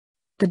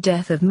The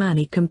death of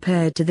Mani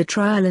compared to the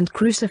trial and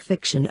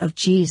crucifixion of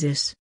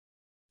Jesus.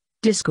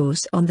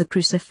 Discourse on the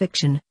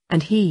crucifixion,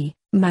 and he,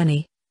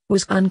 Mani,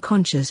 was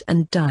unconscious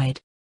and died.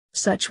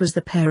 Such was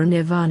the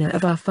parinirvana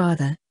of our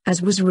Father,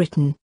 as was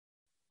written.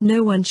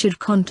 No one should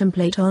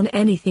contemplate on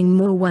anything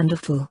more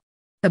wonderful.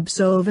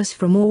 Absolve us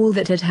from all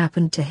that had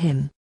happened to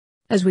him.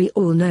 As we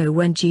all know,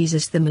 when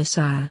Jesus the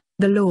Messiah,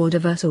 the Lord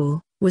of us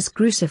all, was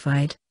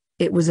crucified,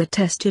 it was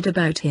attested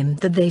about him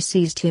that they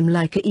seized him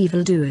like an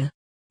evildoer.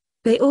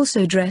 They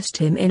also dressed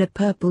him in a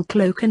purple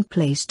cloak and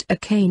placed a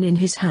cane in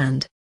his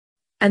hand.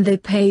 And they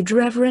paid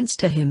reverence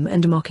to him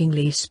and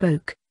mockingly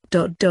spoke,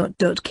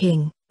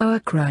 King,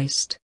 our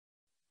Christ.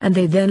 And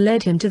they then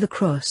led him to the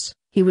cross.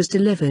 He was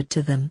delivered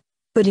to them.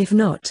 But if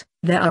not,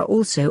 there are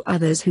also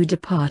others who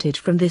departed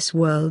from this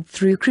world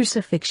through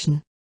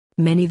crucifixion.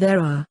 Many there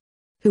are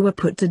who were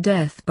put to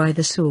death by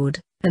the sword,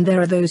 and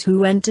there are those who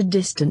went to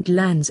distant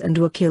lands and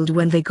were killed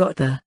when they got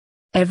there.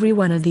 Every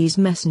one of these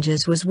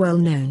messengers was well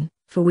known,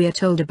 for we are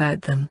told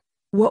about them,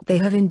 what they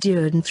have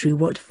endured and through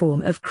what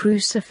form of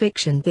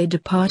crucifixion they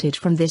departed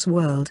from this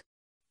world.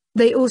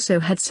 They also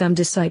had some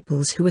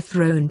disciples who were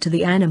thrown to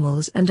the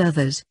animals and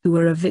others who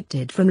were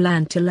evicted from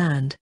land to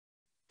land.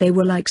 They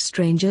were like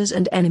strangers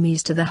and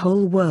enemies to the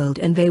whole world,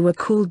 and they were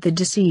called the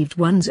deceived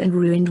ones and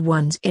ruined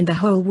ones in the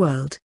whole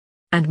world.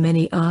 And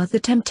many are the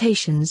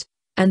temptations,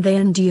 and they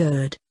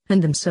endured,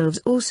 and themselves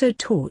also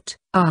taught,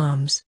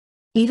 alms.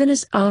 Even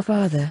as our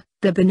Father,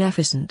 the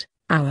Beneficent,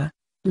 our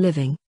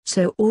living,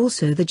 so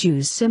also the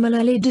Jews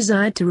similarly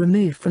desired to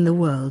remove from the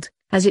world,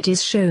 as it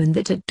is shown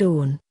that at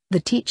dawn, the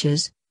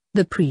teachers,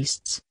 the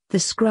priests, the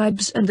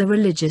scribes and the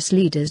religious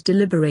leaders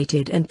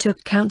deliberated and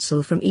took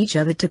counsel from each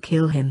other to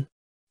kill him.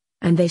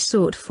 And they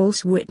sought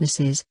false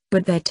witnesses,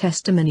 but their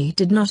testimony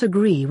did not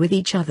agree with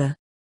each other.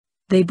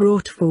 They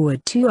brought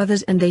forward 2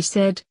 others, and they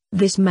said,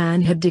 This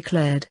man had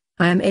declared,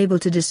 I am able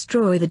to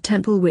destroy the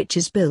temple which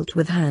is built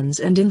with hands,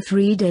 and in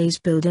 3 days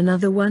build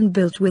another one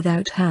built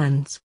without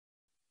hands.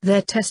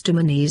 Their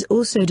testimonies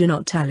also do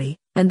not tally,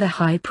 and the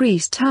high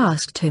priest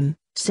asked him,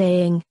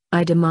 saying,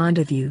 I demand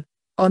of you,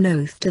 on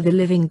oath to the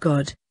living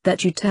God,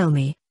 that you tell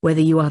me,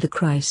 whether you are the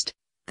Christ,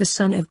 the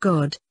Son of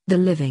God, the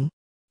living.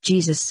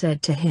 Jesus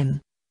said to him,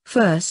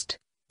 First,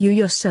 you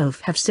yourself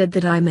have said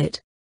that I am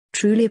it.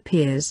 Truly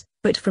appears,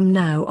 but from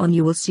now on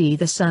you will see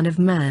the Son of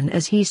Man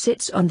as he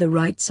sits on the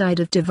right side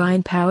of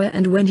divine power,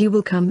 and when he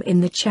will come in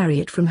the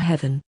chariot from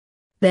heaven.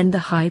 Then the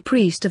high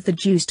priest of the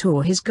Jews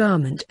tore his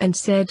garment and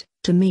said,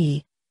 To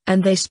me,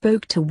 and they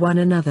spoke to one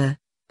another,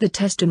 the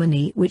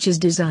testimony which is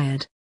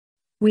desired.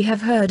 We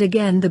have heard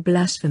again the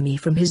blasphemy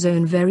from his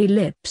own very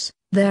lips,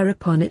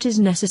 thereupon it is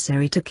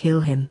necessary to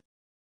kill him.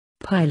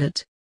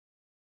 Pilate,